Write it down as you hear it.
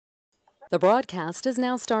The broadcast is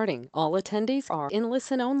now starting. All attendees are in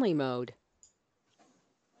listen-only mode.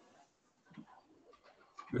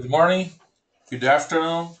 Good morning, good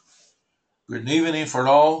afternoon, good evening for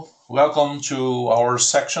all. Welcome to our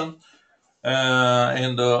section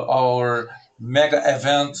in our mega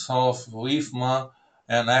event of IFMA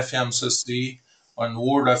and FMCC on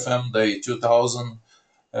World FM Day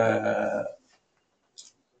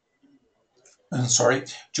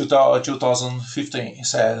 2015,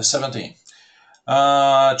 17.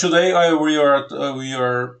 Today we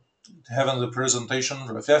are having the presentation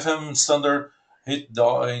of FM standard hit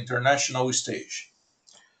the international stage.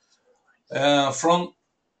 Live from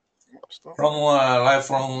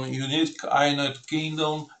United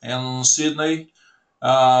Kingdom and Sydney,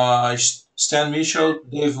 Stan Mitchell,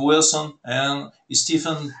 Dave Wilson, and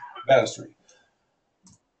Stephen Ballesty.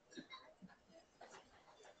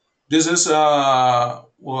 This is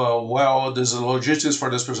this is logistics for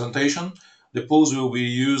this presentation. The polls will be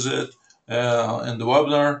used in the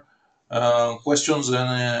webinar, questions, and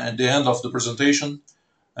at the end of the presentation,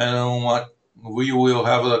 and we will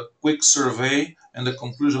have a quick survey and the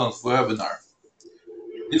conclusion of the webinar.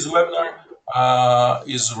 This webinar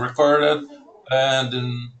is recorded and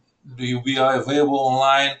will be available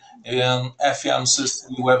online in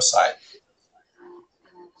FMCC website.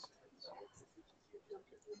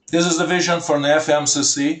 This is the vision for the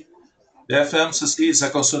FMCC. The FMCC is a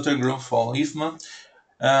consulting group for IFMA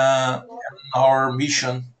and our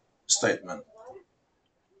mission statement.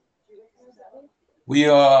 We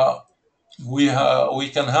can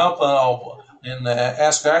help in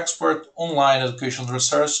ask expert, online education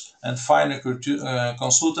research, and find a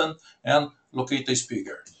consultant and locate a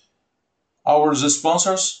speaker. Our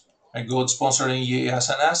sponsors, a good sponsor in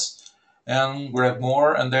ESNS, and Greg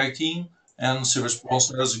Moore and their team, and service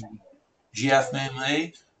sponsors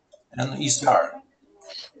GFMA and ECR.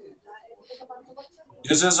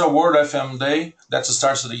 This is a World FM Day that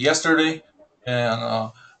started yesterday, and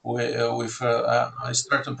I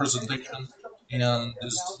started presentation in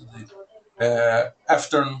this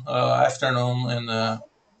afternoon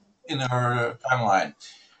in our timeline.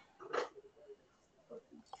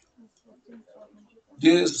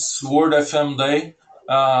 This World FM Day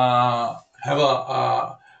have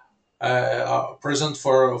a present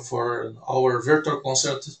for our virtual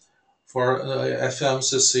concert for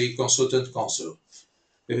FMCC Consultant Council.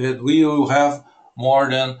 We will have more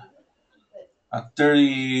than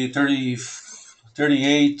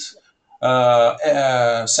 38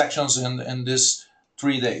 sections in these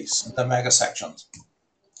 3 days, the mega sections.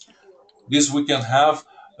 This we can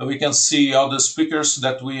see all the speakers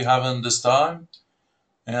that we have in this time,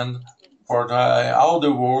 and for all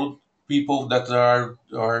the world people that are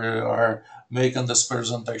making these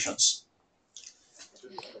presentations.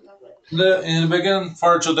 In the beginning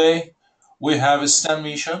for today, we have Stan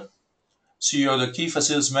Mitchell, CEO of the Key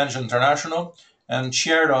Facilities Management International, and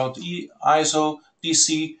chair of ISO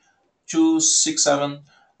TC 267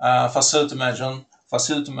 facility management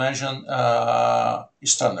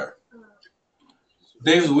standard.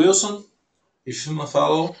 David Wilson, IFMA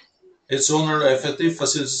fellow, its owner Effective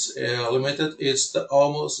Facilities Limited. It's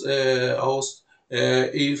almost ISO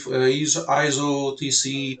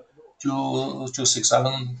TC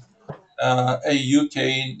 267, a UK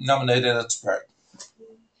nominated expert.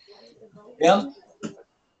 And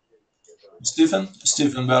Stephen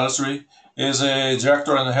Ballesty is a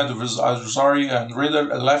director and head of advisory and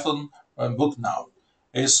reader at Lefton Book Now.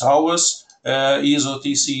 He's always ISO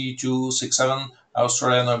TC 267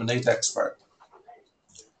 Australian nominated expert.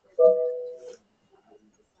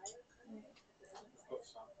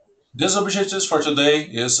 This objectives for today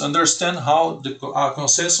is understand how the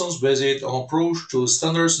consensus based on approach to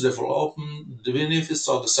standards development the benefits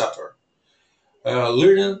of the sector.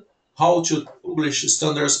 Learning how to publish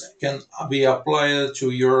standards can be applied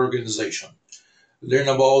to your organization. Learn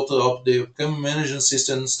about the common management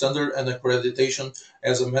system standard and accreditation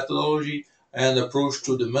as a methodology and approach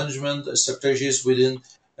to the management strategies within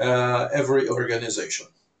every organization.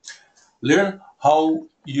 Learn how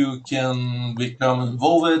you can become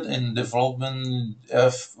involved in development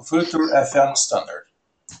of future FM standard.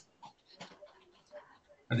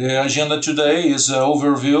 The agenda today is an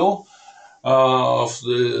overview of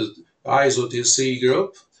the ISO TC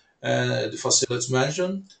group, the facilities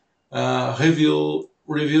management,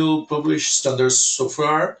 review published standards so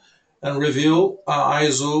far, and review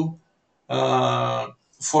ISO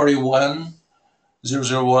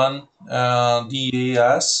 41001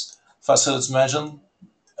 DAS facilities management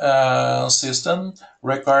system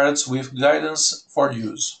records with guidance for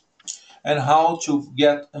use, and how to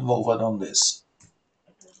get involved on this.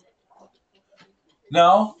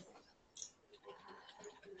 Now,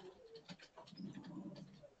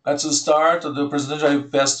 Let's start the presentation. I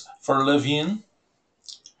passed for Levine.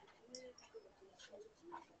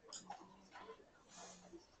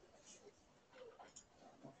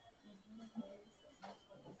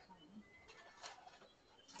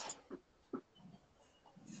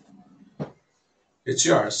 It's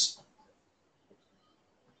yours.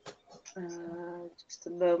 Just a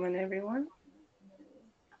moment, everyone.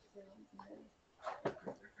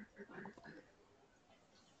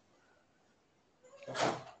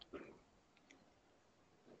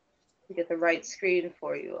 Get the right screen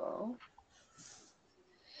for you all.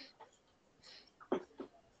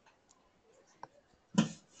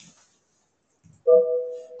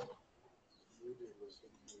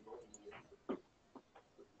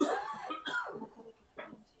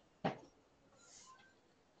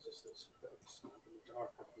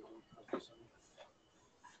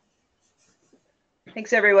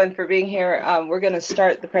 Thanks everyone for being here. We're going to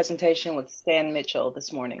start the presentation with Stan Mitchell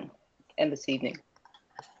this morning and this evening.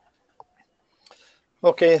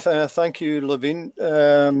 Okay, thank you, Levine.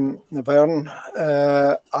 Navern.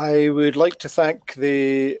 I would like to thank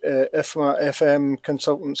the IFMA FM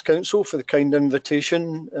Consultants Council for the kind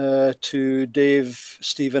invitation to Dave,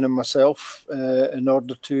 Stephen and myself in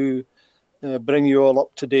order to bring you all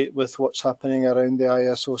up to date with what's happening around the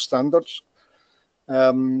ISO standards.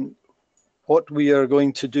 What we are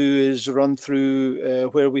going to do is run through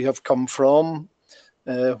where we have come from,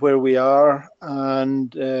 where we are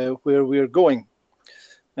and where we're going.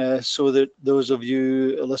 So that those of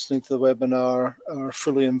you listening to the webinar are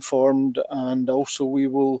fully informed, and also we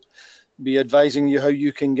will be advising you how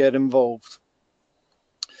you can get involved.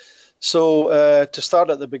 So to start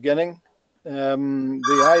at the beginning, the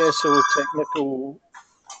ISO Technical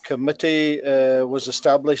Committee was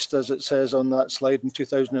established, as it says on that slide, in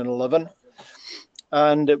 2011.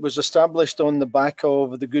 And it was established on the back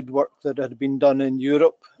of the good work that had been done in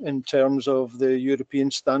Europe in terms of the European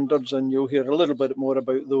standards, and you'll hear a little bit more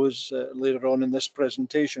about those later on in this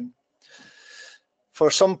presentation. For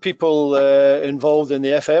some people involved in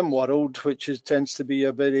the FM world, which tends to be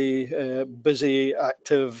a very busy,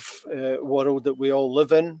 active world that we all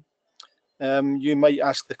live in, you might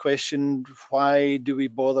ask the question, why do we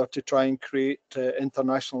bother to try and create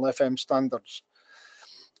international FM standards?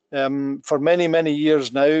 For many, many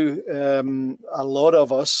years now, a lot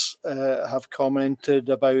of us have commented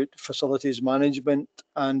about facilities management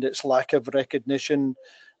and its lack of recognition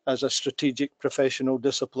as a strategic professional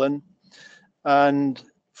discipline. And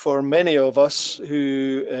for many of us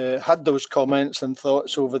who had those comments and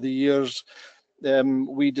thoughts over the years,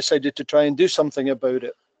 we decided to try and do something about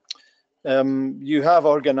it. You have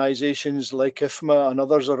organisations like IFMA and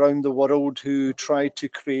others around the world who try to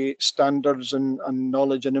create standards and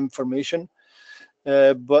knowledge and information.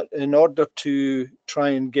 But in order to try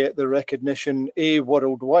and get the recognition, A,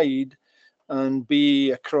 worldwide, and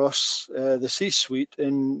B, across the C-suite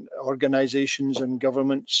in organisations and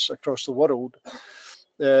governments across the world,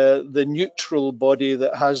 the neutral body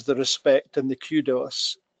that has the respect and the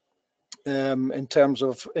kudos in terms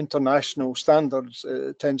of international standards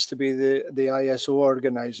tends to be the ISO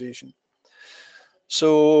organization.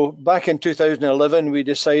 So back in 2011, we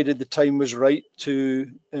decided the time was right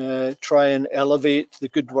to try and elevate the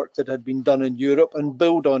good work that had been done in Europe and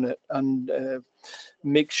build on it and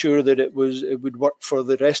make sure that it would work for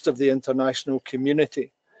the rest of the international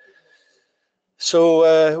community.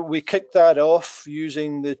 So we kicked that off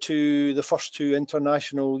using the first two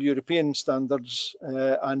international European standards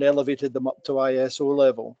and elevated them up to ISO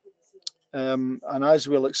level. And as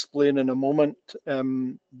we'll explain in a moment,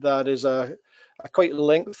 that is a quite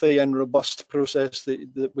lengthy and robust process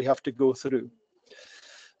that we have to go through.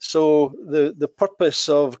 So the purpose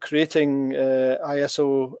of creating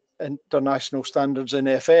ISO international standards in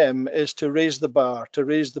FM is to raise the bar, to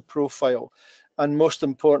raise the profile, and most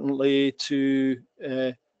importantly, to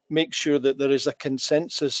make sure that there is a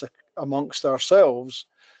consensus amongst ourselves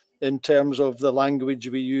in terms of the language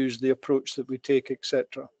we use, the approach that we take,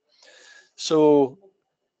 etc. So,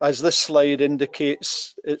 as this slide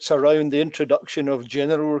indicates, it's around the introduction of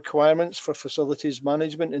general requirements for facilities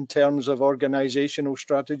management in terms of organizational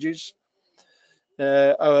strategies.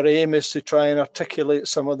 Our aim is to try and articulate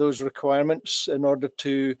some of those requirements in order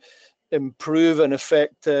to improve and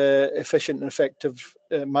efficient and effective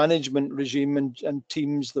management regime and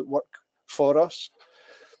teams that work for us,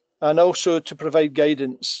 and also to provide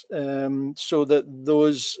guidance so that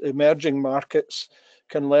those emerging markets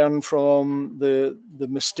can learn from the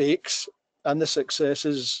mistakes and the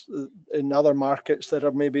successes in other markets that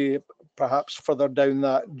are maybe perhaps further down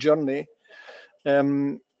that journey,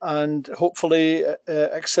 and hopefully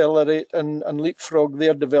accelerate and leapfrog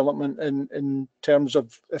their development in terms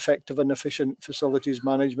of effective and efficient facilities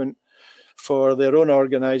management for their own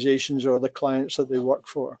organisations or the clients that they work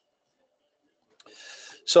for.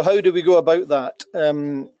 So how do we go about that?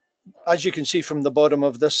 As you can see from the bottom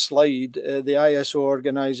of this slide, the ISO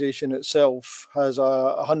organisation itself has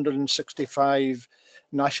 165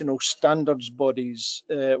 national standards bodies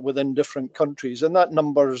within different countries, and that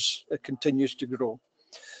numbers continues to grow.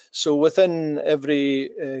 So within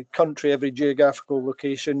every country, every geographical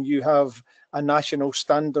location, you have a national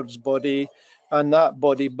standards body, and that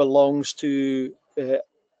body belongs to the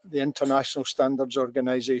International Standards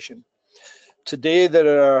Organisation. Today,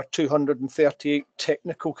 there are 238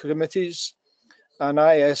 technical committees, and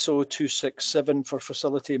ISO 267 for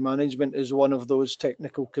facility management is one of those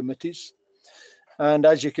technical committees. And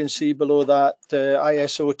as you can see below that,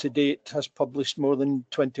 ISO to date has published more than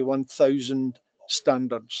 21,000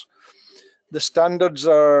 standards. The standards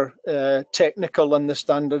are technical, and the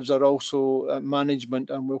standards are also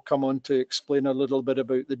management, and we'll come on to explain a little bit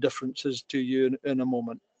about the differences to you in a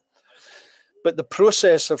moment. But the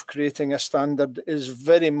process of creating a standard is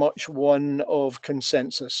very much one of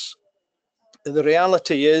consensus. The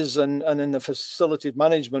reality is, and in the facility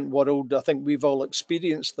management world, I think we've all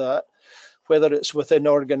experienced that, whether it's within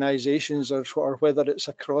organizations or whether it's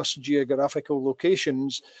across geographical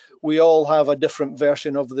locations, we all have a different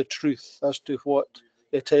version of the truth as to what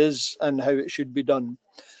it is and how it should be done.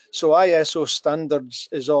 So ISO standards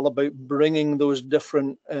is all about bringing those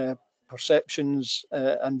different perceptions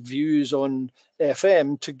and views on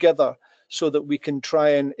FM together so that we can try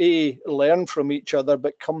and learn from each other,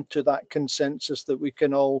 but come to that consensus that we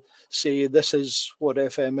can all say this is what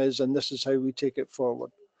FM is and this is how we take it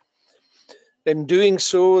forward. In doing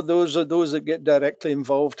so, those that get directly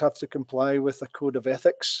involved have to comply with a code of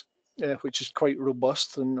ethics, which is quite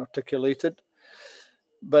robust and articulated.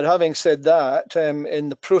 But having said that, in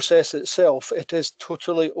the process itself, it is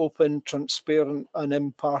totally open, transparent and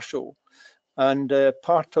impartial. And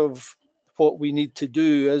part of what we need to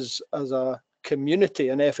do as a community,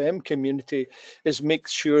 an FM community, is make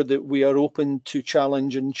sure that we are open to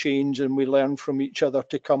challenge and change, and we learn from each other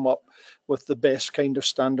to come up with the best kind of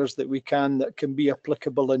standards that we can that can be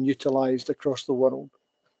applicable and utilised across the world.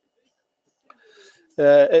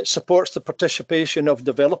 It supports the participation of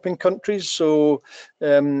developing countries. So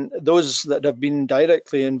those that have been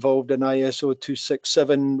directly involved in ISO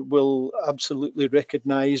 267 will absolutely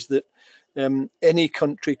recognise that any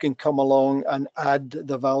country can come along and add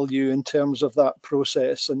the value in terms of that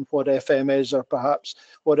process and what FM is, or perhaps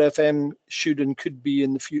what FM should and could be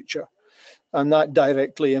in the future. And that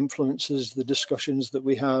directly influences the discussions that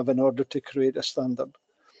we have in order to create a standard.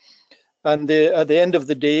 And at the end of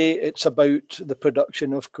the day, it's about the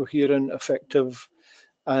production of coherent, effective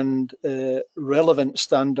and relevant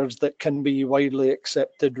standards that can be widely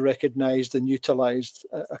accepted, recognised and utilised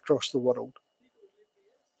across the world.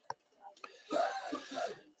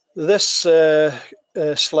 This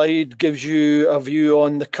slide gives you a view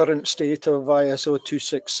on the current state of ISO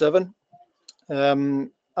 267.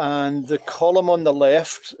 And the column on the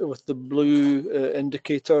left with the blue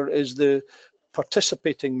indicator is the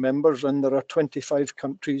participating members, and there are 25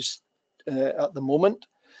 countries at the moment.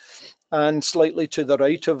 And slightly to the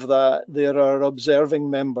right of that, there are observing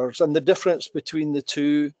members. And the difference between the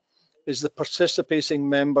two is the participating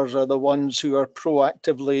members are the ones who are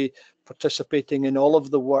proactively participating in all of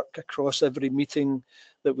the work across every meeting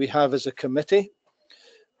that we have as a committee,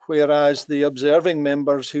 whereas the observing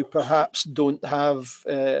members who perhaps don't have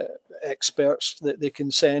experts that they can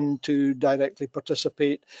send to directly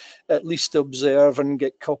participate, at least observe and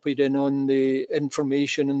get copied in on the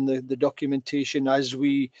information and the documentation as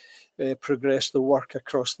we progress the work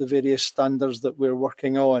across the various standards that we're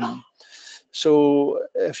working on. So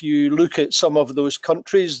if you look at some of those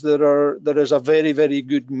countries, there is a very, very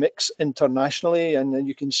good mix internationally, and then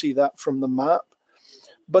you can see that from the map.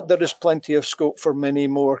 But there is plenty of scope for many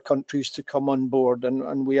more countries to come on board,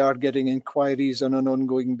 and we are getting inquiries on an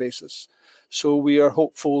ongoing basis. So we are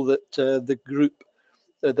hopeful that the group,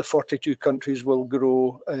 the 42 countries, will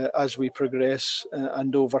grow as we progress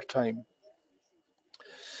and over time.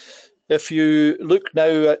 If you look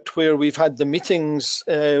now at where we've had the meetings,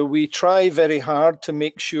 we try very hard to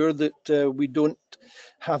make sure that we don't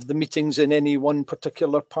have the meetings in any one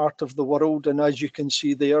particular part of the world. And as you can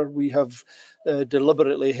see there, we have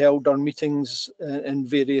deliberately held our meetings in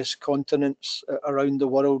various continents around the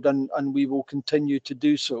world, and we will continue to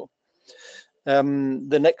do so.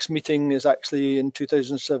 The next meeting is actually in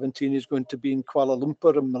 2017 is going to be in Kuala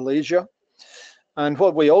Lumpur in Malaysia. And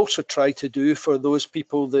what we also try to do for those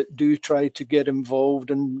people that do try to get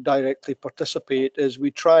involved and directly participate is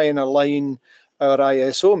we try and align our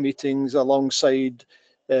ISO meetings alongside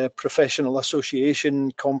professional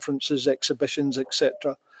association conferences, exhibitions,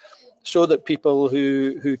 etc., so that people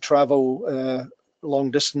who travel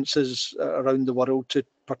long distances around the world to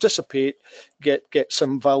participate get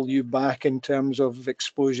some value back in terms of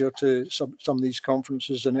exposure to some of these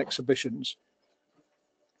conferences and exhibitions,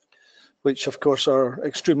 which of course are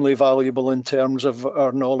extremely valuable in terms of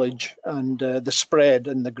our knowledge and the spread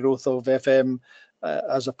and the growth of FM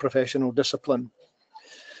as a professional discipline.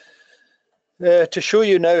 To show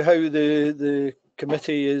you now how the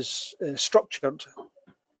committee is structured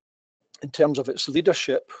in terms of its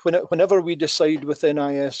leadership, whenever we decide within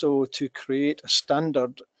ISO to create a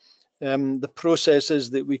standard, the process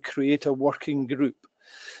is that we create a working group.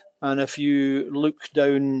 And if you look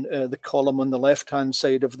down the column on the left-hand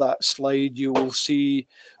side of that slide, you will see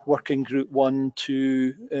working group 1,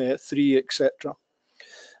 2, 3, etc.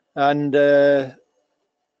 And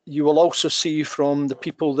you will also see from the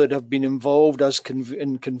people that have been involved as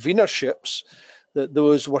in convenerships that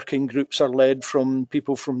those working groups are led from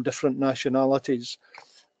people from different nationalities.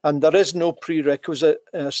 And there is no prerequisite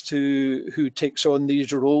as to who takes on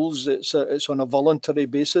these roles. It's on a voluntary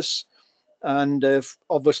basis. And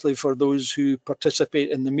obviously for those who participate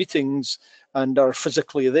in the meetings and are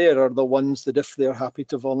physically there are the ones that, if they're happy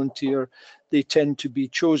to volunteer, they tend to be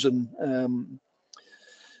chosen.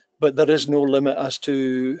 But there is no limit as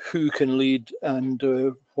to who can lead and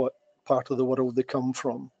what part of the world they come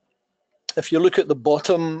from. If you look at the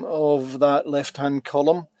bottom of that left-hand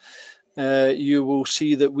column, you will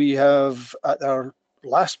see that we have, at our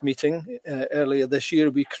last meeting earlier this year,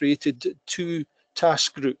 we created 2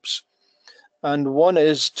 task groups. And one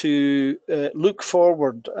is to look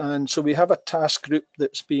forward. And so we have a task group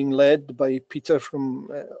that's being led by Peter from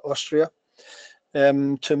Austria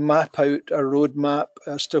to map out a roadmap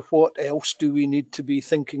as to what else do we need to be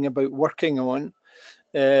thinking about working on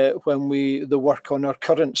when the work on our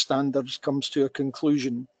current standards comes to a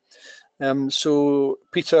conclusion. So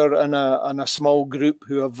Peter and a small group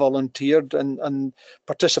who have volunteered, and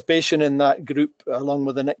participation in that group along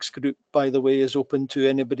with the next group, by the way, is open to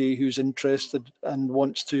anybody who's interested and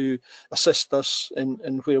wants to assist us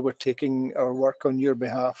in where we're taking our work on your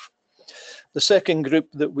behalf. The second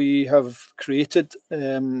group that we have created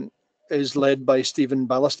is led by Stephen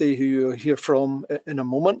Ballesty, who you'll hear from in a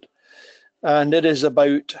moment. And it is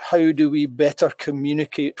about how do we better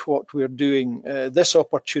communicate what we're doing. This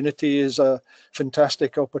opportunity is a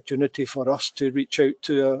fantastic opportunity for us to reach out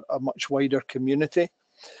to a much wider community.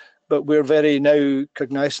 But we're very now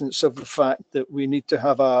cognizant of the fact that we need to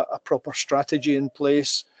have a proper strategy in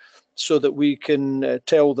place so that we can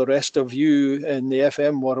tell the rest of you in the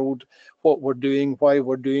FM world what we're doing, why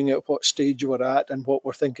we're doing it, what stage we're at, and what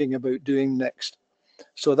we're thinking about doing next.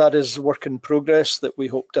 So that is work in progress that we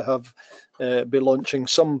hope to have be launching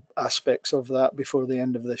some aspects of that before the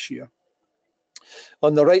end of this year.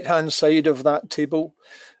 On the right hand side of that table,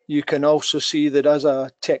 you can also see that as a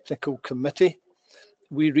technical committee,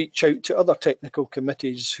 we reach out to other technical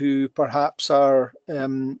committees who perhaps are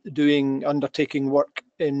undertaking work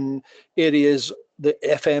in areas that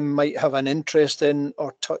FM might have an interest in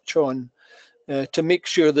or touch on, to make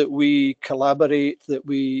sure that we collaborate, that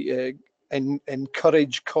we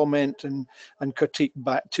encourage comment and critique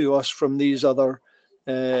back to us from these other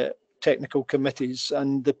technical committees.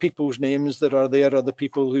 And the people's names that are there are the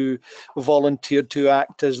people who volunteered to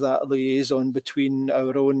act as that liaison between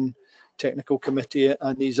our own technical committee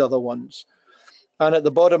and these other ones. And at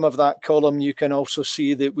the bottom of that column, you can also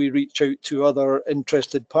see that we reach out to other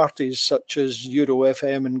interested parties such as Euro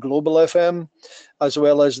FM and Global FM, as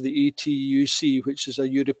well as the ETUC, which is a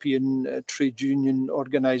European trade union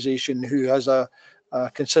organisation who has a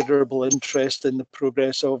considerable interest in the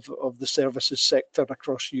progress of the services sector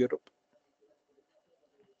across Europe.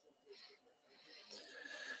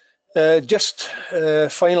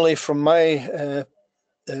 Finally, from my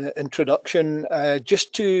introduction,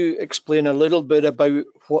 just to explain a little bit about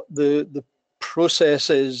what the process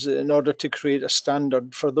is in order to create a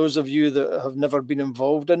standard. For those of you that have never been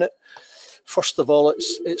involved in it, first of all,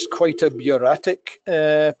 it's quite a bureaucratic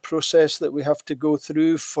process that we have to go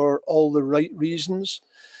through for all the right reasons.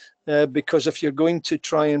 Because if you're going to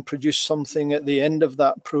try and produce something at the end of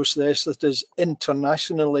that process that is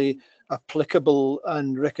internationally applicable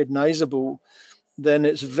and recognizable, then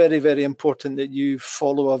it's very, very important that you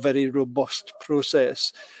follow a very robust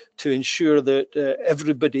process to ensure that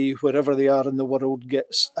everybody, wherever they are in the world,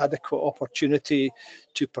 gets adequate opportunity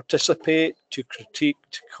to participate, to critique,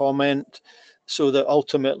 to comment, so that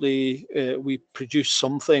ultimately we produce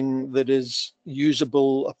something that is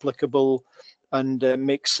usable, applicable, and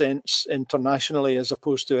makes sense internationally as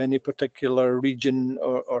opposed to any particular region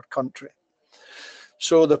or country.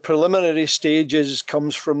 So the preliminary stages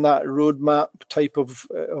comes from that roadmap type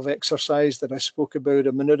of exercise that I spoke about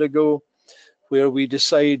a minute ago, where we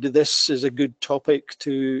decide this is a good topic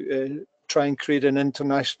to try and create an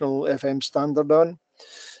international FM standard on.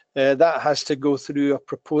 That has to go through a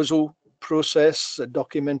proposal process, a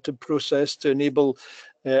documented process to enable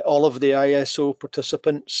all of the ISO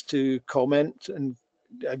participants to comment and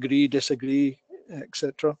agree, disagree,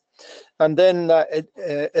 etc. And then that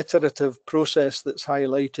iterative process that's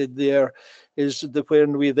highlighted there is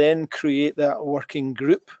when we then create that working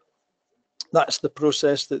group. That's the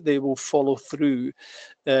process that they will follow through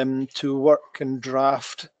to work and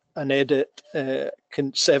draft and edit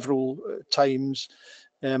several times,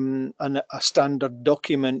 and a standard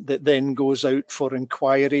document that then goes out for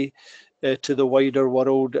inquiry to the wider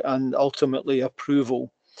world and ultimately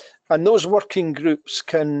approval. And those working groups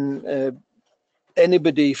can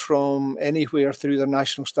anybody from anywhere through the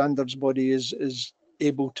national standards body is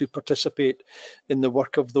able to participate in the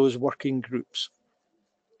work of those working groups.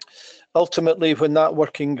 Ultimately, when that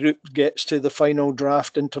working group gets to the final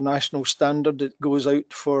draft international standard, it goes out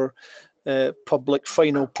for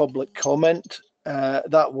final public comment.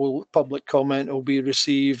 Public comment will be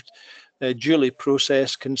received, duly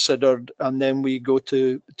processed, considered, and then we go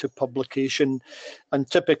to publication. And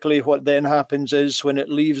typically what then happens is when it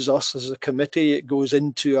leaves us as a committee, it goes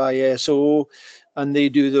into ISO and they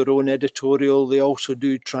do their own editorial. They also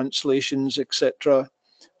do translations, etc.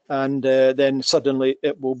 And then suddenly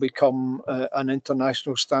it will become an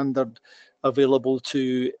international standard available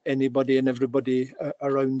to anybody and everybody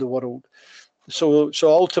around the world. So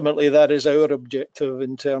ultimately that is our objective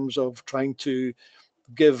in terms of trying to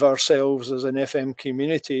give ourselves as an FM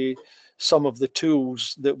community some of the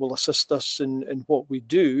tools that will assist us in what we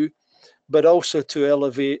do, but also to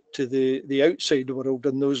elevate to the outside world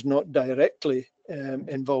and those not directly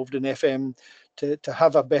involved in FM to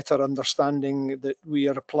have a better understanding that we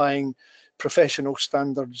are applying professional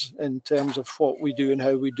standards in terms of what we do and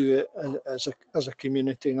how we do it as a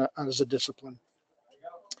community and as a discipline.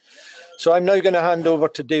 So I'm now going to hand over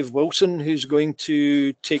to Dave Wilson, who's going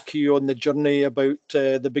to take you on the journey about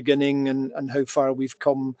the beginning and how far we've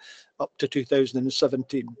come up to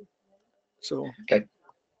 2017. So, okay,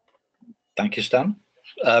 thank you, Stan.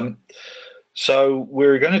 So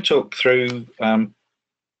we're going to talk through,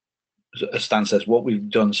 as Stan says, what we've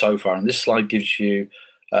done so far, and this slide gives you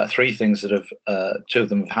three things that have, two of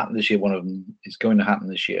them have happened this year, one of them is going to happen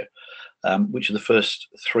this year, which are the first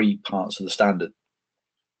three parts of the standard.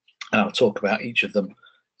 And I'll talk about each of them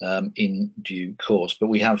in due course. But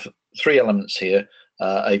we have three elements here: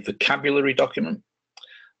 a vocabulary document,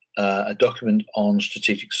 a document on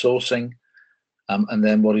strategic sourcing, and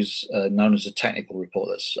then what is known as a technical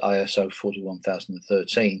report, that's ISO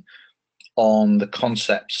 41013, on the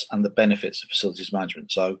concepts and the benefits of facilities management.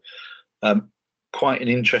 So quite an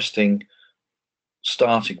interesting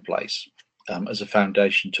starting place as a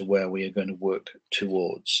foundation to where we are going to work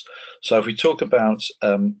towards. So if we talk about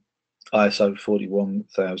ISO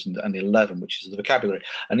 41011, which is the vocabulary,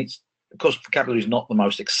 and it's, of course, vocabulary is not the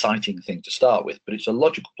most exciting thing to start with, but it's a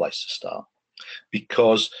logical place to start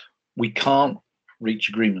because we can't reach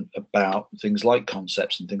agreement about things like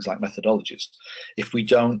concepts and things like methodologies if we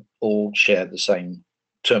don't all share the same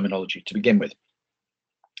terminology to begin with.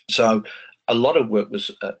 So a lot of work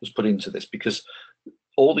was put into this because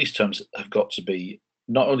all these terms have got to be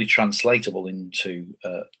not only translatable into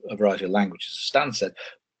a variety of languages, as Stan said,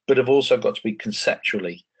 but have also got to be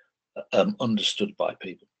conceptually understood by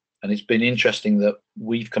people. And it's been interesting that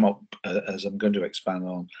we've come up, as I'm going to expand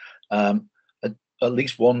on, at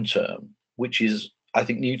least one term, which is, I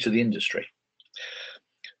think, new to the industry.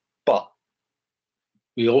 But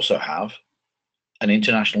we also have an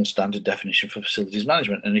international standard definition for facilities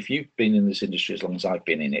management. And if you've been in this industry as long as I've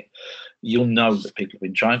been in it, you'll know that people have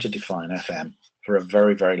been trying to define FM for a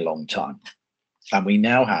very, very long time. And we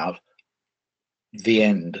now have the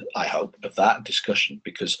end, I hope, of that discussion,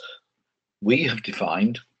 because we have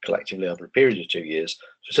defined collectively over a period of 2 years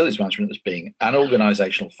facilities management as being an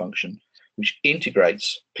organizational function which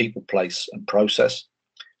integrates people, place, and process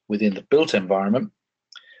within the built environment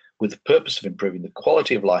with the purpose of improving the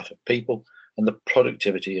quality of life of people and the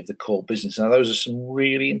productivity of the core business. Now, those are some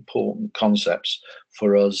really important concepts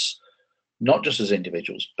for us, not just as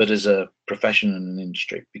individuals, but as a profession and an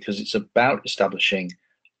industry, because it's about establishing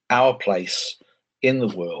our place in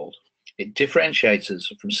the world. It differentiates us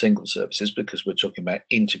from single services because we're talking about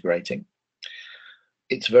integrating.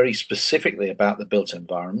 It's very specifically about the built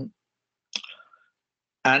environment,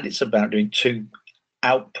 and it's about doing two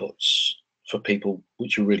outputs for people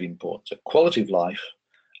which are really important: so quality of life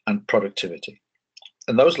and productivity.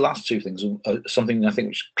 And those last two things are something I think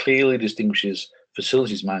which clearly distinguishes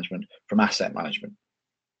facilities management from asset management,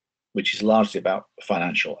 which is largely about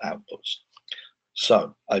financial outputs.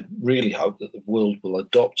 So I really hope that the world will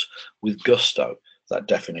adopt with gusto that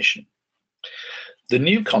definition. The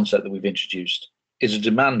new concept that we've introduced is a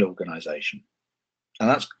demand organization, and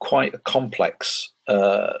that's quite a complex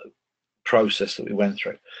process that we went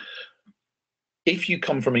through. If you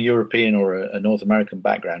come from a European or a North American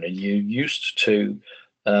background and you're used to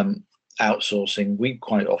outsourcing, we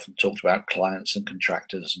quite often talked about clients and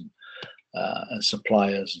contractors and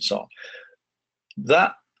suppliers and so on.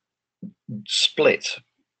 That split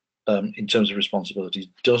in terms of responsibilities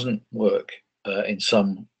doesn't work in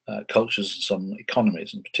some cultures and some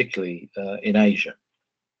economies, and particularly in Asia.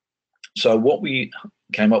 So what we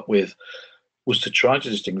came up with was to try to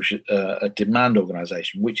distinguish a demand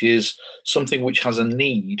organization, which is something which has a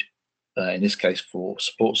need, in this case for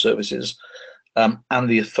support services, and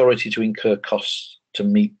the authority to incur costs to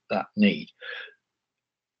meet that need.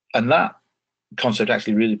 And that concept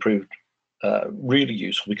actually really proved really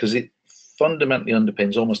useful, because it fundamentally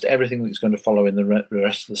underpins almost everything that's going to follow in the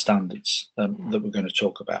rest of the standards that we're going to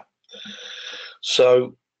talk about.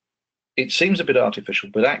 So it seems a bit artificial,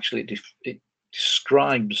 but actually it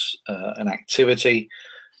describes an activity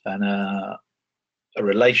and a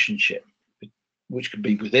relationship which could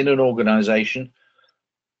be within an organization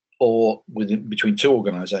or between two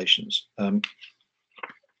organizations, and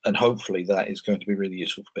hopefully that is going to be really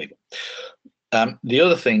useful for people. The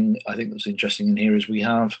other thing I think that's interesting in here is we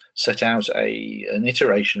have set out an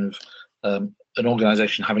iteration of an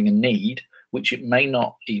organization having a need, which it may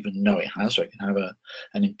not even know it has, so it can have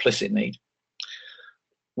an implicit need,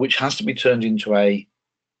 which has to be turned into a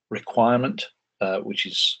requirement, which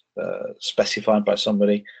is specified by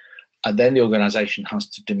somebody, and then the organization has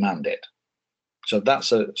to demand it. So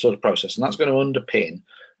that's a sort of process, and that's going to underpin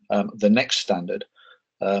the next standard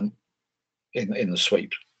in the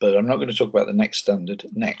sweep. But I'm not going to talk about the next standard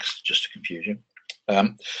next, just to confuse you.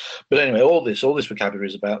 But anyway, all this vocabulary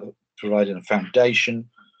is about providing a foundation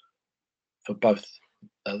for both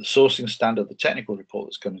the sourcing standard, the technical report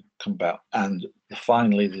that's going to come about, and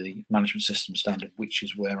finally the management system standard, which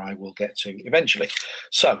is where I will get to eventually.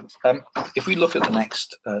 So if we look at the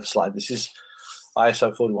next slide, this is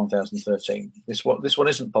ISO 41013. This one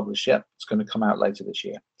isn't published yet. It's going to come out later this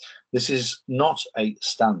year. This is not a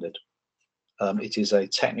standard. It is a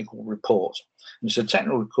technical report. And it's a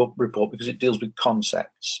technical report because it deals with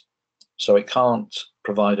concepts. So it can't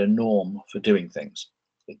provide a norm for doing things.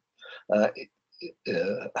 It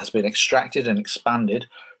has been extracted and expanded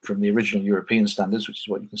from the original European standards, which is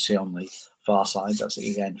what you can see on the far side. That's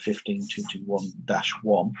the EN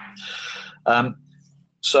 15221-1.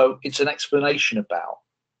 So it's an explanation about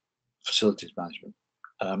facilities management.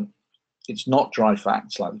 It's not dry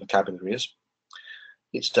facts like the vocabulary is.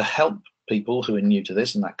 It's to help people who are new to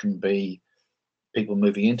this, and that can be people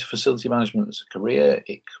moving into facility management as a career.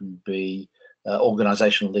 It can be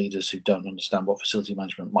organizational leaders who don't understand what facility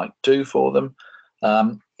management might do for them.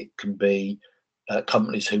 It can be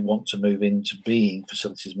companies who want to move into being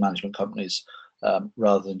facilities management companies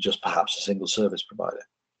rather than just perhaps a single service provider.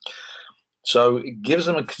 So it gives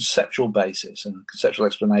them a conceptual basis and a conceptual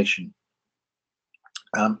explanation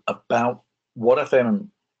about what FM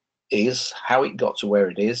is, how it got to where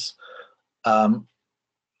it is,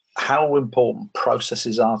 how important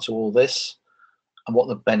processes are to all this, and what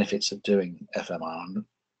the benefits of doing FM are. And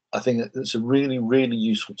I think it's a really, really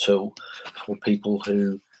useful tool for people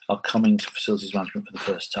who are coming to facilities management for the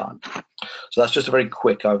first time. So that's just a very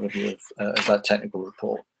quick overview of that technical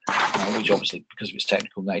report, which obviously, because of its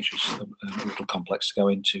technical nature, is a little complex to go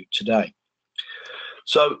into today.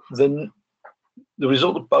 So then the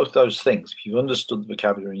result of both those things, if you've understood the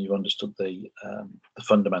vocabulary and you've understood the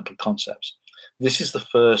fundamental concepts, this is the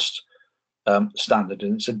first standard,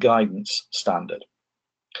 and it's a guidance standard.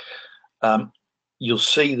 You'll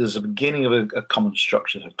see there's a beginning of a common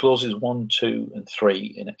structure. So clauses 1, 2, and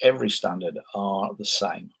 3 in every standard are the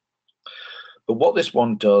same. But what this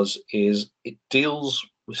one does is it deals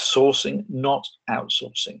with sourcing, not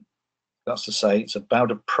outsourcing. That's to say, it's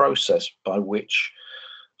about a process by which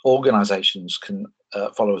organizations can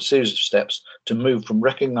follow a series of steps to move from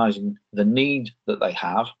recognizing the need that they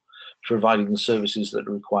have to providing the services that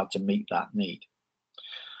are required to meet that need.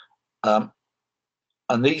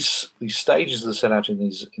 And these stages that are set out in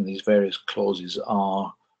these various clauses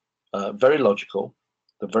are very logical,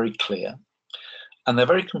 they're very clear, And they're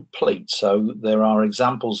very complete. So there are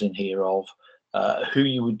examples in here of who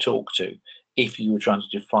you would talk to if you were trying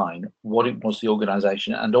to define what it was the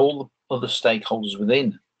organization and all the other stakeholders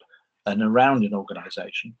within and around an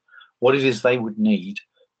organization, what it is they would need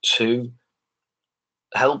to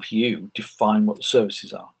help you define what the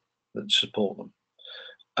services are that support them.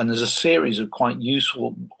 And there's a series of quite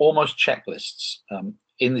useful, almost checklists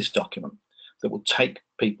in this document that will take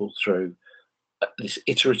people through this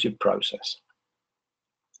iterative process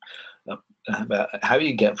about how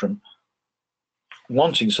you get from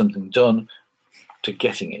wanting something done to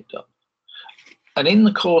getting it done. And in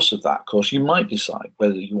the course of that course, you might decide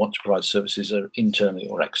whether you want to provide services internally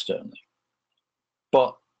or externally.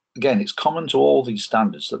 But again, it's common to all these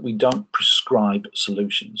standards that we don't prescribe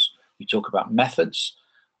solutions. We talk about methods,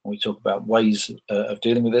 and we talk about ways of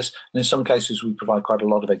dealing with this. And in some cases, we provide quite a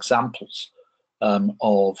lot of examples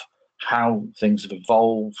of how things have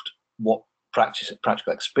evolved, what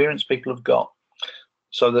practical experience people have got,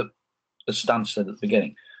 so that, as Stan said at the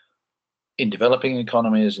beginning, in developing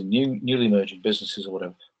economies and newly emerging businesses or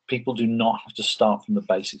whatever, people do not have to start from the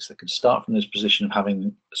basics. They can start from this position of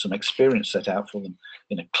having some experience set out for them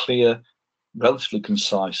in a clear, relatively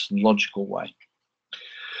concise and logical way.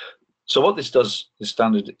 So what this does, this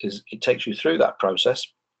standard, is it takes you through that process,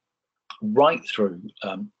 right through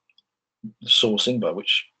the sourcing, by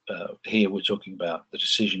which here we're talking about the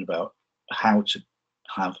decision about how to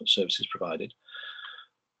have services provided.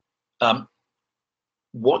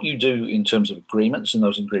 What you do in terms of agreements, and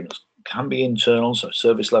those agreements can be internal, so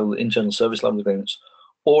internal service level agreements,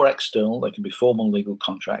 or external. They can be formal legal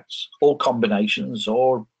contracts, or combinations,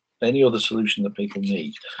 or any other solution that people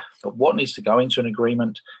need. But what needs to go into an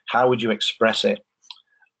agreement? How would you express it?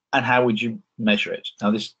 And how would you measure it?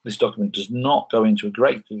 Now, this document does not go into a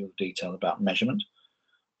great deal of detail about measurement,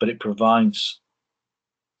 but it provides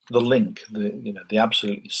the link, the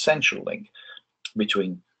absolutely essential link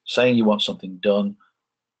between saying you want something done,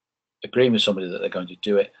 agreeing with somebody that they're going to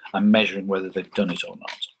do it, and measuring whether they've done it or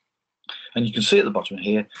not. And you can see at the bottom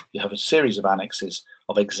here, you have a series of annexes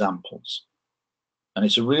of examples. And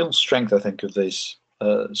it's a real strength, I think, of this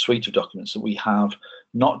suite of documents that we have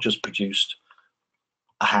not just produced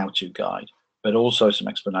a how-to guide, but also some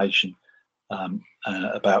explanation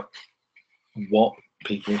about what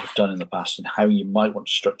people have done in the past and how you might want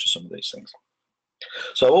to structure some of these things.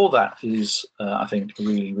 So all that is, I think,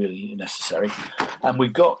 really, really necessary. And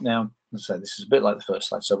we've got now, let's say this is a bit like the first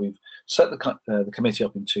slide. So we've set the committee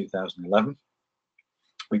up in 2011.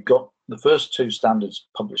 We've got the first two standards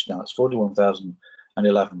published now. It's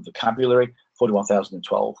 41,011 vocabulary,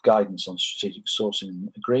 41,012 guidance on strategic sourcing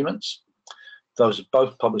agreements. Those are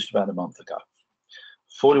both published about a month ago.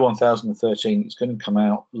 41,013 is going to come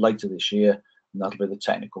out later this year, and that'll be the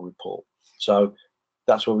technical report. So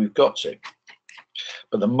that's where we've got to.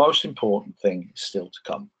 But the most important thing is still to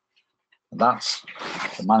come, and that's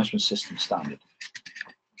the management system standard.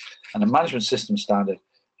 And the management system standard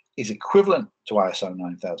is equivalent to ISO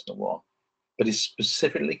 9001, but is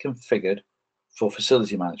specifically configured for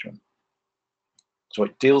facility management. So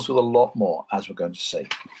it deals with a lot more, as we're going to see.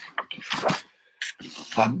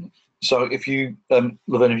 So if you,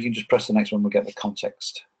 Laverne, if you can just press the next one, we'll get the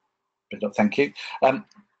context. Thank you.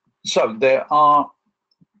 So there are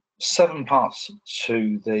 7 parts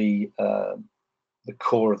to the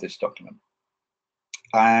core of this document,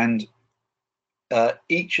 and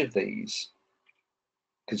each of these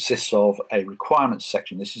consists of a requirements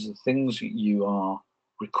section. This is the things that you are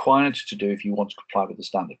required to do if you want to comply with the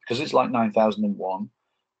standard. Because it's like 9001,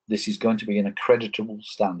 this is going to be an accreditable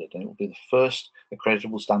standard, and it will be the first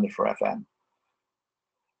accreditable standard for FM.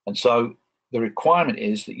 And so the requirement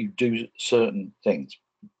is that you do certain things,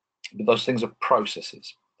 but those things are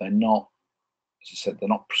processes. They're not, as I said, they're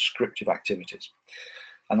not prescriptive activities.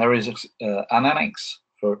 And there is an annex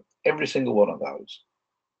for every single one of those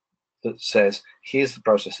that says, here's the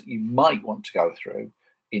process that you might want to go through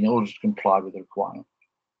in order to comply with the requirement.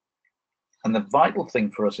 And the vital thing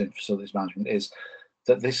for us in facilities management is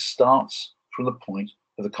that this starts from the point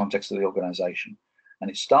of the context of the organization. And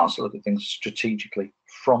it starts to look at things strategically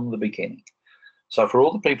from the beginning. So for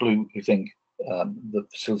all the people who think that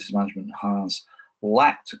facilities management has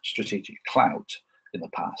lacked strategic clout in the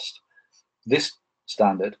past, this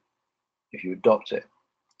standard, if you adopt it,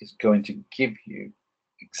 is going to give you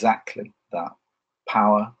exactly that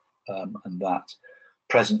power and that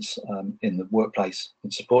presence in the workplace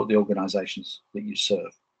and support the organizations that you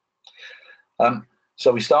serve.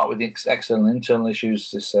 So we start with the external and internal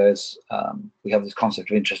issues. This says we have this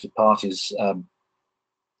concept of interested parties.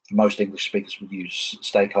 Most English speakers would use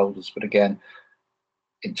stakeholders, but again,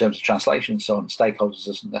 in terms of translation, so on, stakeholders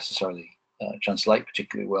doesn't necessarily translate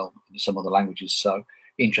particularly well in some other languages. So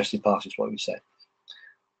interested parties, what we said.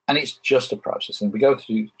 And it's just a process. And we go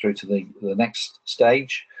through to the next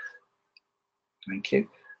stage. Thank you.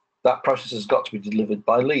 That process has got to be delivered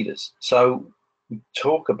by leaders. So we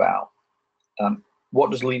talk about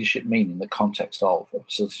what does leadership mean in the context of a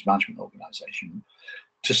facilities management organisation.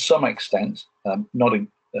 To some extent,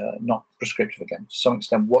 not prescriptive again, to some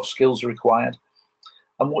extent, what skills are required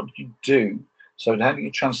and what do you do? So how do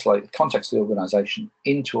you translate the context of the organisation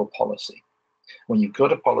into a policy? When you've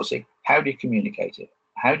got a policy, how do you communicate it?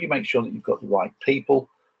 How do you make sure that you've got the right people,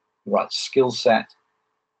 the right skill set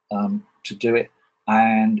to do it?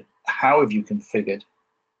 And how have you configured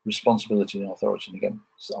responsibility and authority? And again,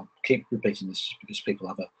 so I'll keep repeating this because people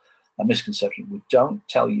have a misconception. We don't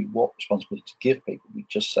tell you what responsibility to give people. We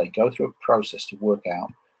just say go through a process to work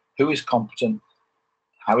out who is competent,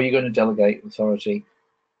 how are you going to delegate authority,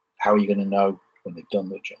 how are you going to know when they've done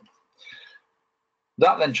their job.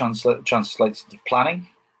 That then translates into planning.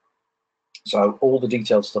 So all the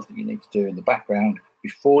detailed stuff that you need to do in the background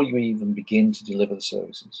before you even begin to deliver the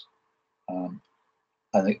services. And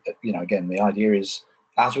again, the idea is,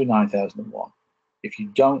 as with 9001, if you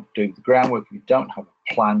don't do the groundwork, if you don't have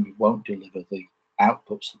a plan, you won't deliver the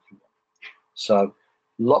outputs that you want. So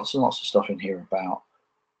lots and lots of stuff in here about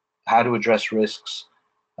how to address risks,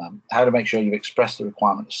 how to make sure you've expressed the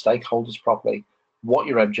requirement of stakeholders properly, what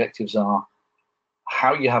your objectives are,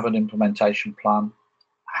 how you have an implementation plan,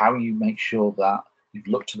 how you make sure that you've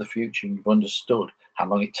looked to the future and you've understood how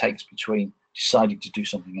long it takes between deciding to do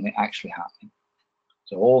something and it actually happening.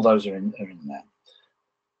 So all those are in there.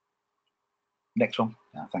 Next one.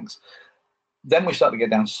 Thanks. Then we start to get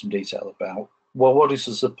down to some detail about, well, what is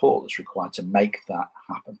the support that's required to make that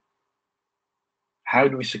happen? How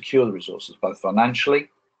do we secure the resources, both financially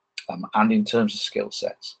and in terms of skill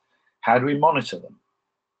sets? How do we monitor them?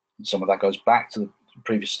 And some of that goes back to the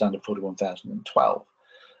previous standard 41,012.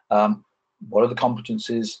 What are the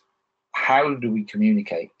competencies? How do we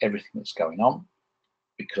communicate everything that's going on?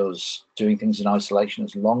 Because doing things in isolation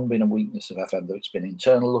has long been a weakness of FM, though it's been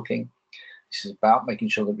internal looking. This is about making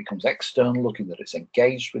sure that it becomes external looking, that it's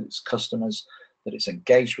engaged with its customers, that it's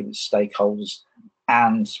engaged with its stakeholders,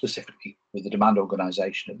 and specifically with the demand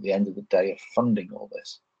organisation at the end of the day of funding all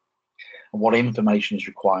this. And what information is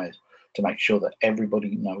required to make sure that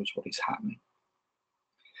everybody knows what is happening.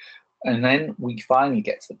 And then we finally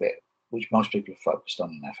get to the bit which most people are focused on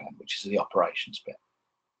in FM, which is the operations bit.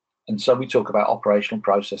 And so we talk about operational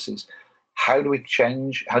processes. How do we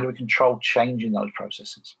control change in those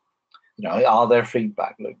processes? You know, are there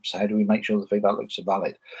feedback loops? How do we make sure the feedback loops are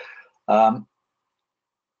valid?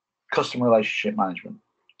 Customer relationship management.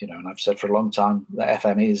 You know, and I've said for a long time that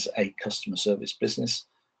FM is a customer service business.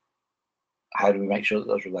 How do we make sure that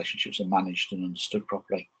those relationships are managed and understood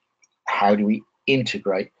properly? How do we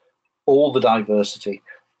integrate all the diversity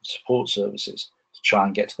of support services to try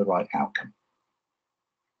and get to the right outcome?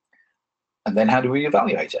 And then how do we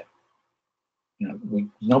evaluate it? You know, there's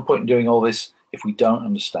no point in doing all this if we don't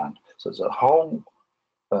understand. So there's a whole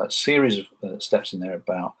series of steps in there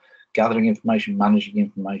about gathering information, managing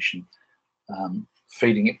information,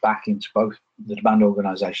 feeding it back into both the demand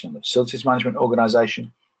organisation and the facilities management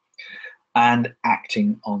organisation, and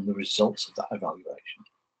acting on the results of that evaluation.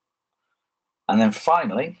 And then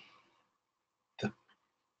finally, the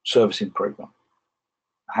service improvement.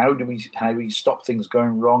 How do we stop things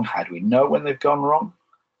going wrong? How do we know when they've gone wrong?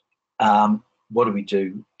 What do we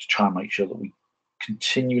do to try and make sure that we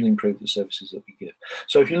continually improve the services that we give?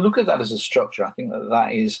 So if you look at that as a structure, I think that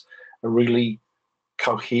that is a really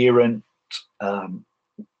coherent,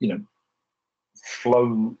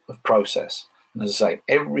 flow of process. And as I say,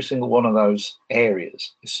 every single one of those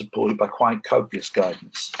areas is supported by quite copious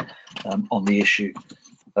guidance on the issue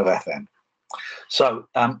of FM. So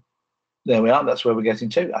there we are. That's where we're getting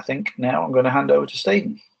to. I think now I'm going to hand over to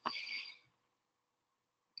Stephen.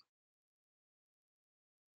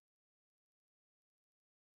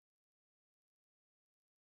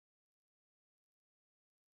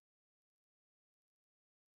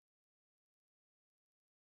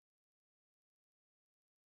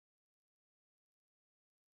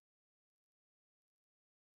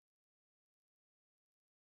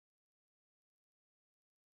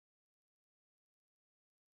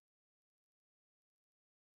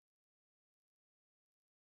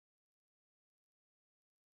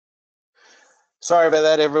 Sorry about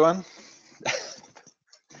that, everyone.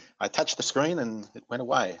 I touched the screen and it went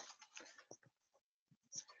away.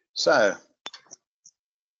 So,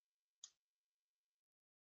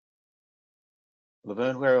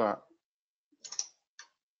 Laverne, where are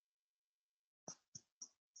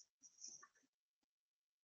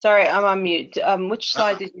Sorry, I'm on mute. Which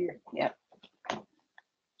slide did you? Yeah.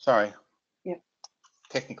 Sorry. Yeah.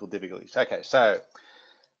 Technical difficulties. Okay, so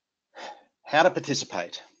how to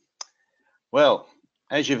participate? Well,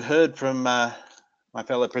 as you've heard from my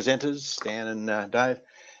fellow presenters, Stan and Dave,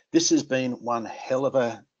 this has been one hell of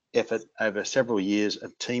a effort over several years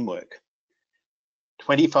of teamwork.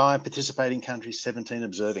 25 participating countries, 17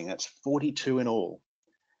 observing. That's 42 in all.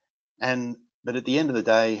 But at the end of the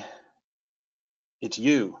day, it's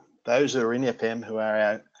you, those who are in FM, who are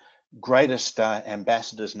our greatest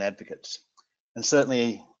ambassadors and advocates. And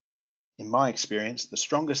certainly, in my experience, the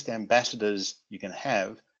strongest ambassadors you can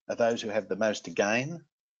have are those who have the most to gain,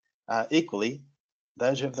 equally,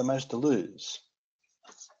 those who have the most to lose.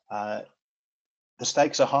 The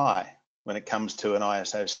stakes are high when it comes to an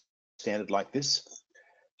ISO standard like this.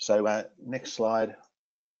 So next slide,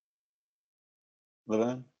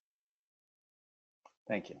 Laverne.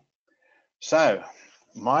 Thank you. So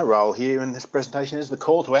my role here in this presentation is the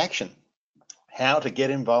call to action, how to get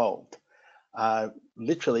involved,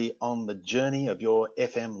 literally on the journey of your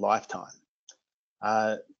FM lifetime.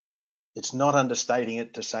 It's not understating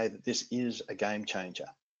it to say that this is a game changer.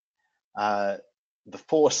 The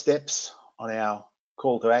 4 steps on our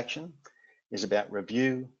call to action is about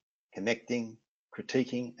review, connecting,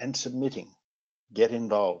 critiquing, and submitting. Get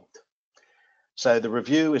involved. So the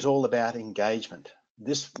review is all about engagement.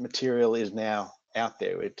 This material is now out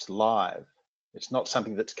there. It's live. It's not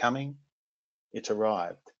something that's coming. It's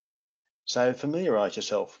arrived. So familiarize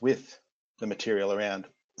yourself with the material around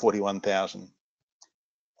 41,000.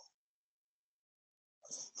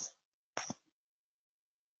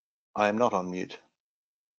 I am not on mute.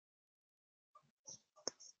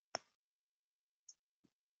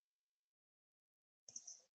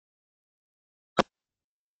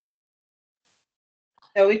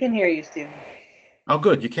 No, we can hear you, Stephen. Oh,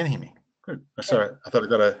 good. You can hear me. Good. Sorry, I thought I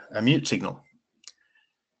got a mute signal.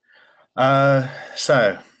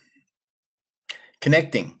 So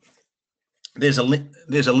connecting. There's a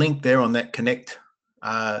link there on that connect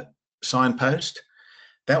signpost.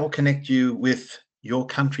 That will connect you with your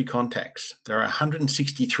country contacts. There are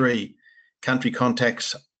 163 country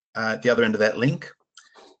contacts at the other end of that link.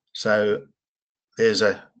 So there's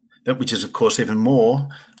which is of course even more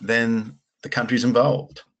than the countries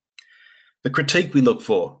involved. The critique we look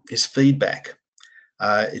for is feedback.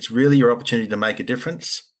 It's really your opportunity to make a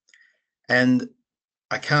difference. And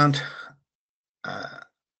I can't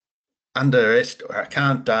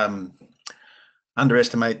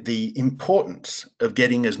underestimate the importance of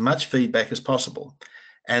getting as much feedback as possible.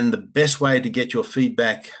 And the best way to get your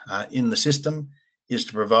feedback in the system is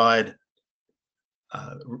to provide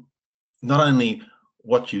not only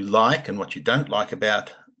what you like and what you don't like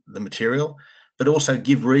about the material, but also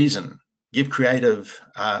give creative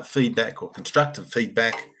feedback or constructive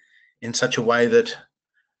feedback in such a way that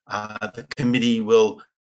the committee will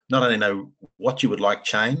not only know what you would like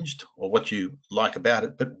changed or what you like about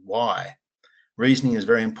it, but why. Reasoning is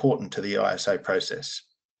very important to the ISO process.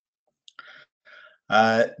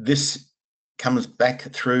 This comes back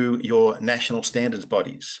through your national standards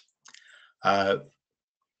bodies. And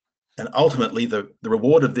ultimately, the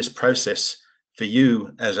reward of this process for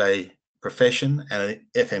you as a profession and an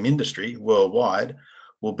FM industry worldwide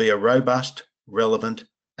will be a robust, relevant,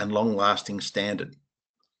 and long-lasting standard.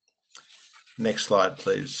 Next slide,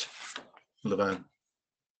 please, Laverne.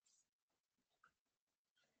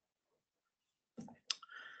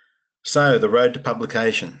 So the road to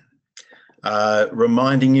publication,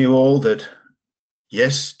 reminding you all that,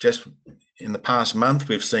 yes, just in the past month,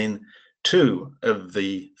 we've seen 2 of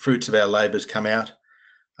the fruits of our labours come out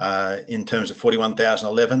in terms of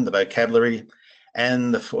 41,011, the vocabulary,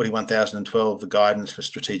 and the 41,012, the guidance for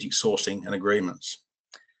strategic sourcing and agreements.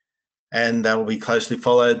 And that will be closely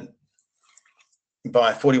followed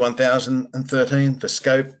by 41,013 for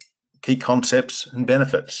scope, key concepts and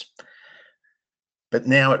benefits. But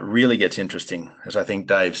now it really gets interesting, as I think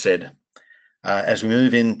Dave said, as we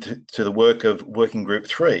move into the work of Working Group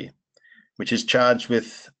 3, which is charged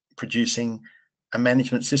with producing a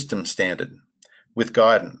management system standard with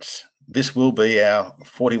guidance. This will be our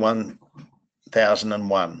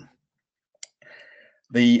 41,001.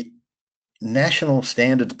 The national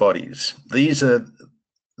standards bodies, these are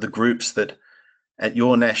the groups that at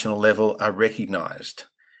your national level are recognised.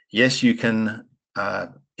 Yes, you can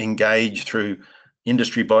engage through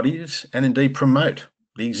industry bodies and indeed promote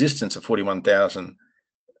the existence of 41,000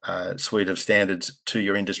 suite of standards to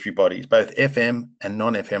your industry bodies, both FM and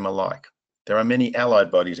non-FM alike. There are many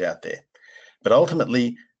allied bodies out there, but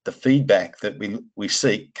ultimately the feedback that we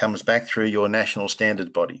seek comes back through your national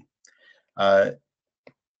standards body.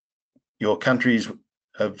 Your countries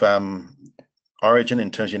of origin in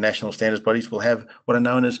terms of your national standards bodies will have what are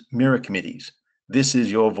known as mirror committees. This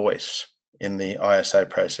is your voice in the ISO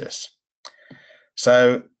process.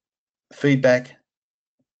 So feedback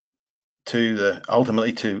to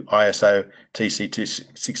ultimately to ISO TC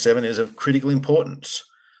 267 is of critical importance.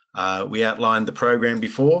 We outlined the program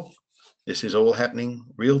before. This is all happening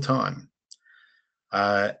real time.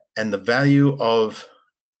 And the value of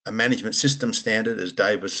a management system standard, as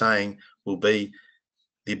Dave was saying, will be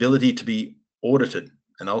the ability to be audited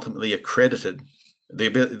and ultimately accredited, the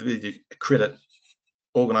ability to accredit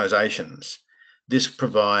organisations. This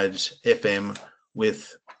provides FM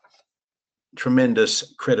with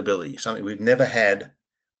tremendous credibility, something we've never had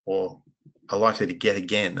or are likely to get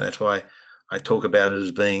again. That's why I talk about it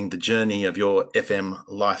as being the journey of your FM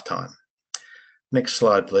lifetime. Next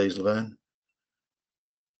slide, please, Laverne.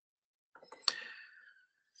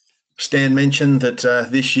 Stan mentioned that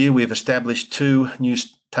this year we've established 2 new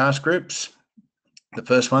task groups. The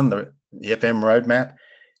first one, the FM roadmap,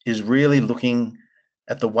 is really looking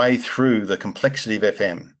at the way through the complexity of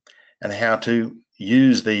FM and how to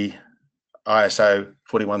use the ISO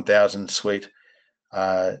 41000 suite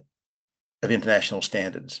of international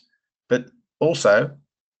standards. But also,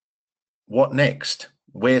 what next?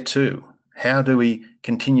 Where to? How do we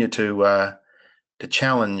continue to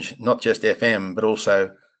challenge not just FM, but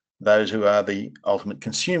also those who are the ultimate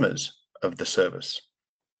consumers of the service?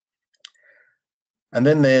 And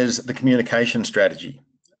then there's the communication strategy,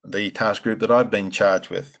 the task group that I've been charged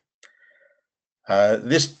with.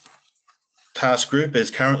 This task group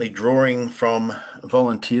is currently drawing from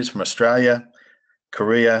volunteers from Australia,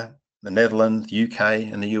 Korea, the Netherlands, UK,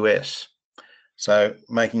 and the US. So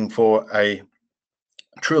making for a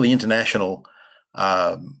truly international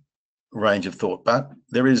range of thought, but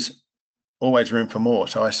there is always room for more.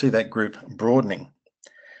 So I see that group broadening.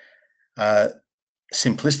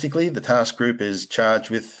 Simplistically, the task group is charged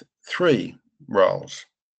with 3 roles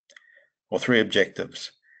or 3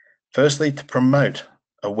 objectives. Firstly, to promote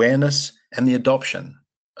awareness and the adoption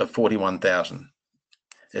of 41000.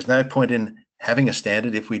 There's no point in having a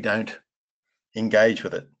standard if we don't engage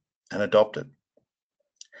with it and adopt it.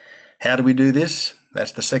 How do we do this?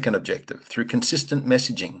 That's the second objective, through consistent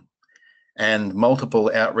messaging and multiple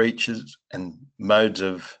outreaches and modes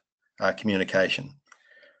of communication,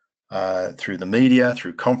 through the media,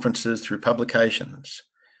 through conferences, through publications,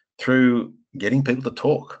 through getting people to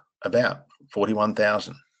talk about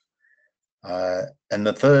 41000. And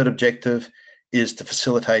the third objective is to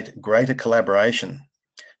facilitate greater collaboration,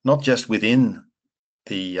 not just within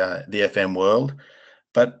the FM world,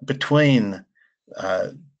 but between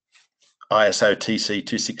ISO TC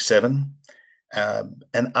 267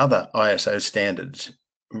 and other ISO standards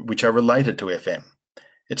which are related to FM.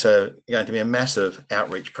 It's going to be a massive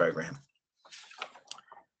outreach program.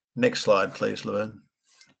 Next slide, please, Laverne.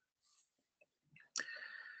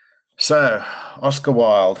 So, Oscar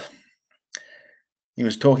Wilde, he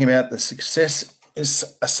was talking about the success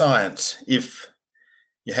is a science. If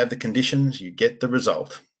you have the conditions, you get the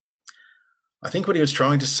result. I think what he was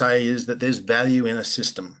trying to say is that there's value in a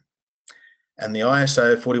system, and the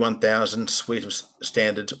ISO 41000 suite of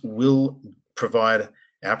standards will provide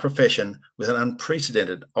our profession with an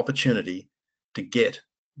unprecedented opportunity to get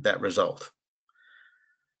that result.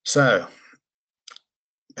 So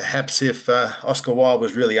perhaps if Oscar Wilde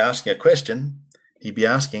was really asking a question, he'd be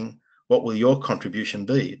asking, what will your contribution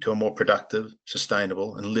be to a more productive,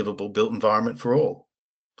 sustainable and livable built environment for all?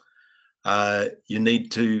 You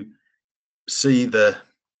need to see the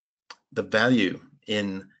value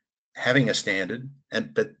in having a standard,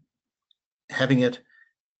 but having it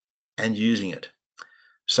and using it.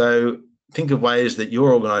 So think of ways that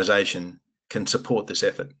your organisation can support this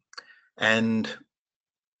effort, and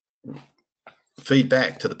feed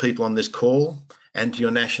back to the people on this call and to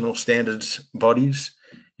your national standards bodies,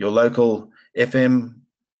 your local FM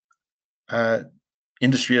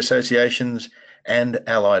industry associations and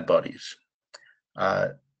allied bodies.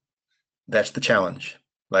 That's the challenge,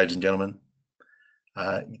 ladies and gentlemen,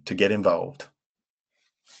 to get involved.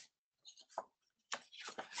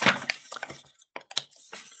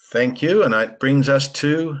 Thank you, and that brings us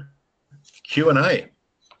to Q&A.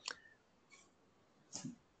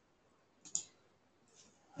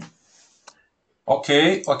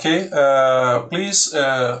 Okay. Please,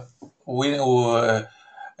 we will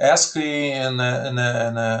ask in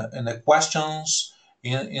the questions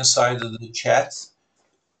inside the chat,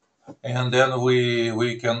 and then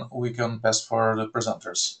we can pass for the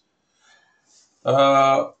presenters.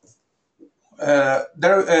 I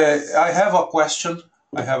have a question.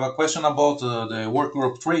 I have a question about the work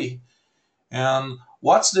group 3, and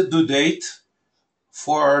what's the due date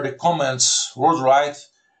for the comments worldwide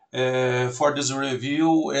for this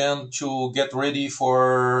review and to get ready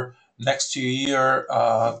for next year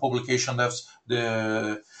publication of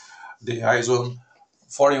the ISO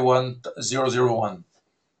 41001.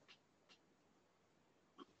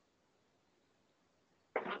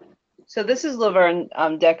 So this is Laverne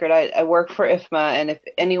Deckard. I work for IFMA, and if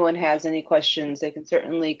anyone has any questions, they can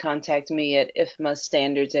certainly contact me at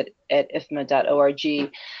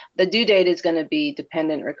ifmastandards@ifma.org. The due date is going to be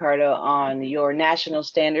dependent, Ricardo, on your national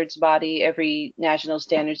standards body. Every national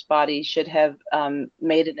standards body should have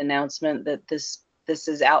made an announcement that this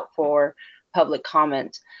is out for public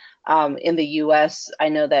comment. In the US, I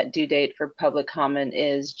know that due date for public comment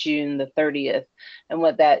is June the 30th. And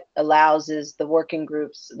what that allows is the working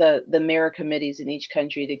groups, the mirror committees in each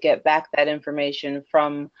country to get back that information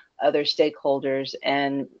from other stakeholders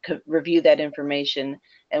and review that information.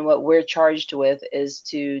 And what we're charged with is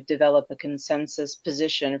to develop a consensus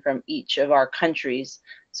position from each of our countries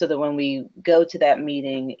so that when we go to that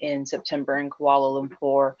meeting in September in Kuala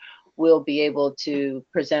Lumpur, we'll be able to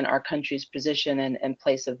present our country's position and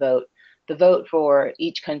place a vote. The vote for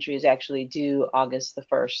each country is actually due August the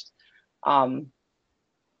 1st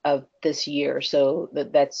of this year. So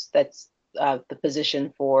that's the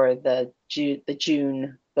position for the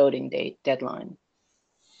June voting date deadline.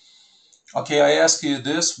 Okay, I ask you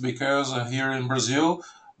this because here in Brazil,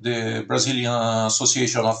 the Brazilian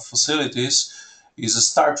Association of Facilities is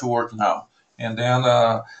start to work now. And then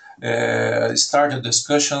started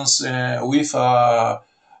discussions with the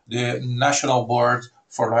national board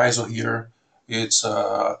for ISO here. It's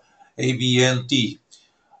ABNT.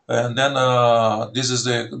 And then this is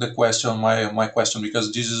the question, my question,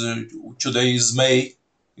 because this is today is May,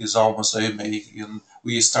 is almost a May, and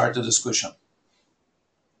we start the discussion.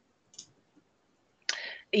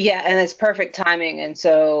 Yeah, and it's perfect timing. And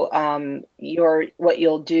so what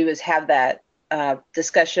you'll do is have that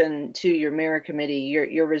discussion to your mirror committee,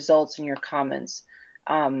 your results and your comments,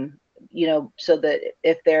 so that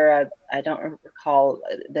if they're I don't recall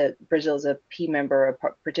that Brazil is a P member, a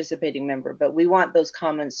participating member, but we want those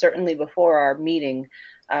comments certainly before our meeting.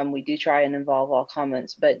 We do try and involve all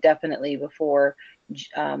comments, but definitely before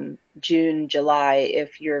June, July,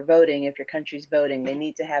 if you're voting, if your country's voting, they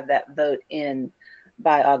need to have that vote in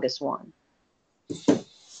by August 1.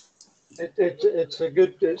 It's a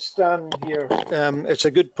good stand here. It's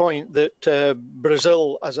a good point that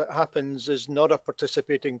Brazil, as it happens, is not a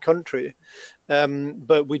participating country,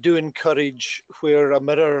 but we do encourage where a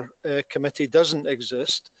mirror committee doesn't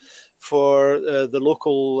exist for the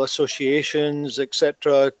local associations,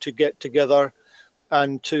 etc., to get together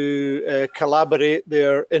and to collaborate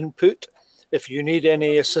their input. If you need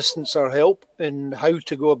any assistance or help in how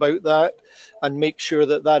to go about that and make sure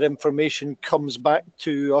that that information comes back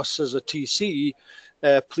to us as a TC,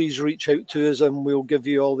 please reach out to us and we'll give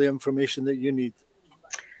you all the information that you need.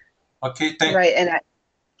 Okay, thank you. Right, and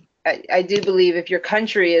I do believe if your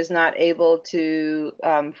country is not able to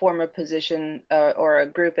form a position or a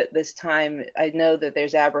group at this time, I know that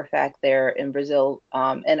there's ABRAFAC there in Brazil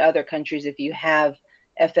and other countries. If you have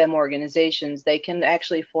FM organizations, they can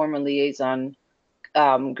actually form a liaison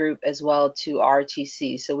group as well to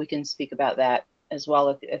RTC, so we can speak about that as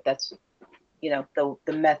well if that's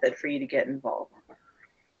the method for you to get involved.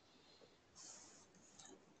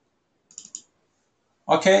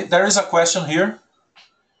 Okay, there is a question here.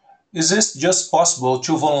 Is it just possible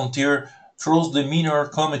to volunteer through the minor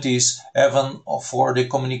committees even for the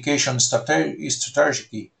communication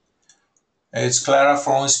strategy? It's Clara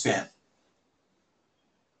from Spain.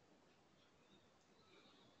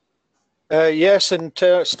 Yes, and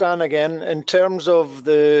Stan again, in terms of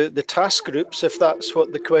the task groups, if that's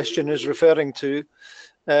what the question is referring to,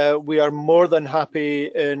 we are more than happy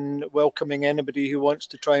in welcoming anybody who wants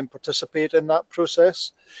to try and participate in that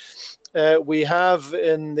process. We have,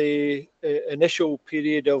 in the initial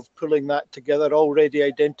period of pulling that together, already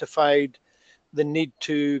identified the need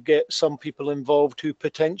to get some people involved who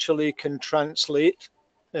potentially can translate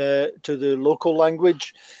to the local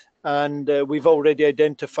language. And we've already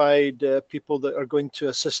identified people that are going to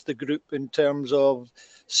assist the group in terms of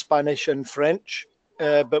Spanish and French.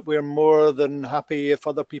 But we're more than happy if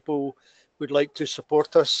other people would like to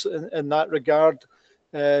support us in that regard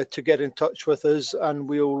to get in touch with us, and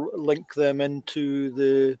we'll link them into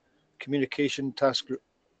the communication task group.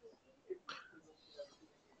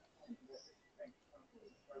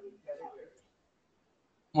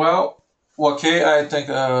 Well, okay, I think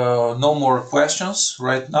no more questions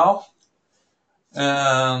right now.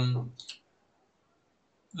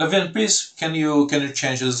 Levin, please, can you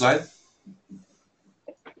change the slide?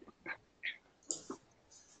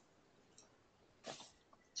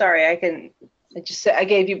 Sorry, I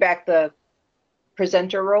gave you back the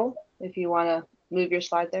presenter role if you want to move your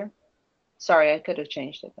slide there. Sorry, I could have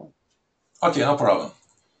changed it though. Okay, no problem.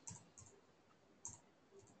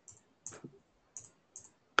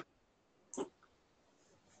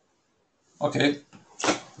 Okay,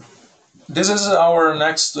 this is our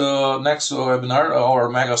next webinar. Our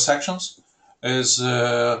mega sections is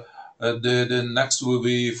the next will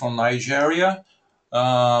be from Nigeria.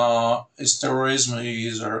 Is terrorism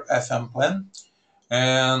is our FM plan,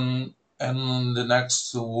 and the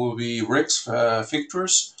next will be risks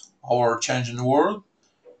factors, our changing world,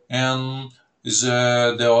 and is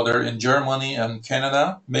the other in Germany and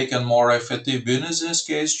Canada, making more effective business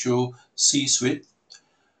case through C-suite,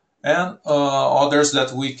 and others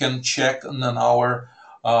that we can check in our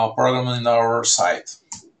program in our site.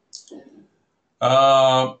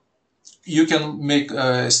 You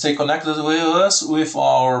can stay connected with us with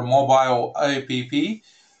our mobile app.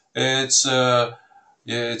 It's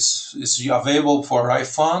available for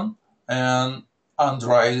iPhone and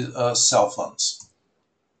Android cell phones.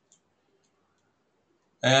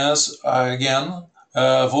 As again,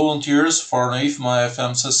 volunteers for IFMA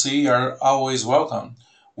FMCC are always welcome.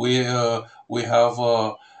 We have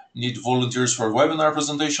need volunteers for webinar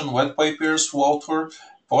presentation, white papers, author,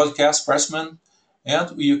 podcast, pressman,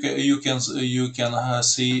 and you can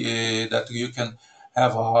see that you can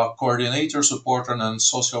have a coordinator, supporter, and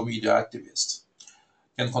social media activist.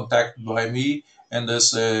 Can contact by me and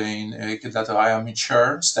this that I am in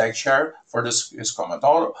stag chair for this comment.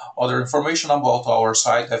 All other information about our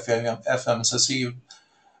site FMCC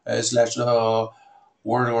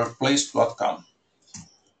 /worldworkplace.com.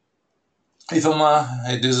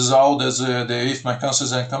 IFMA, this is all the IFMA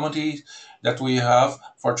councils and committee that we have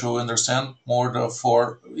for to understand more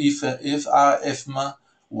for IFMA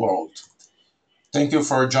world. Thank you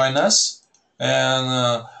for joining us,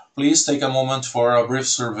 and please take a moment for a brief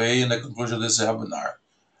survey in the conclusion of this webinar.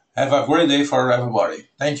 Have a great day for everybody.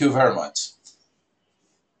 Thank you very much.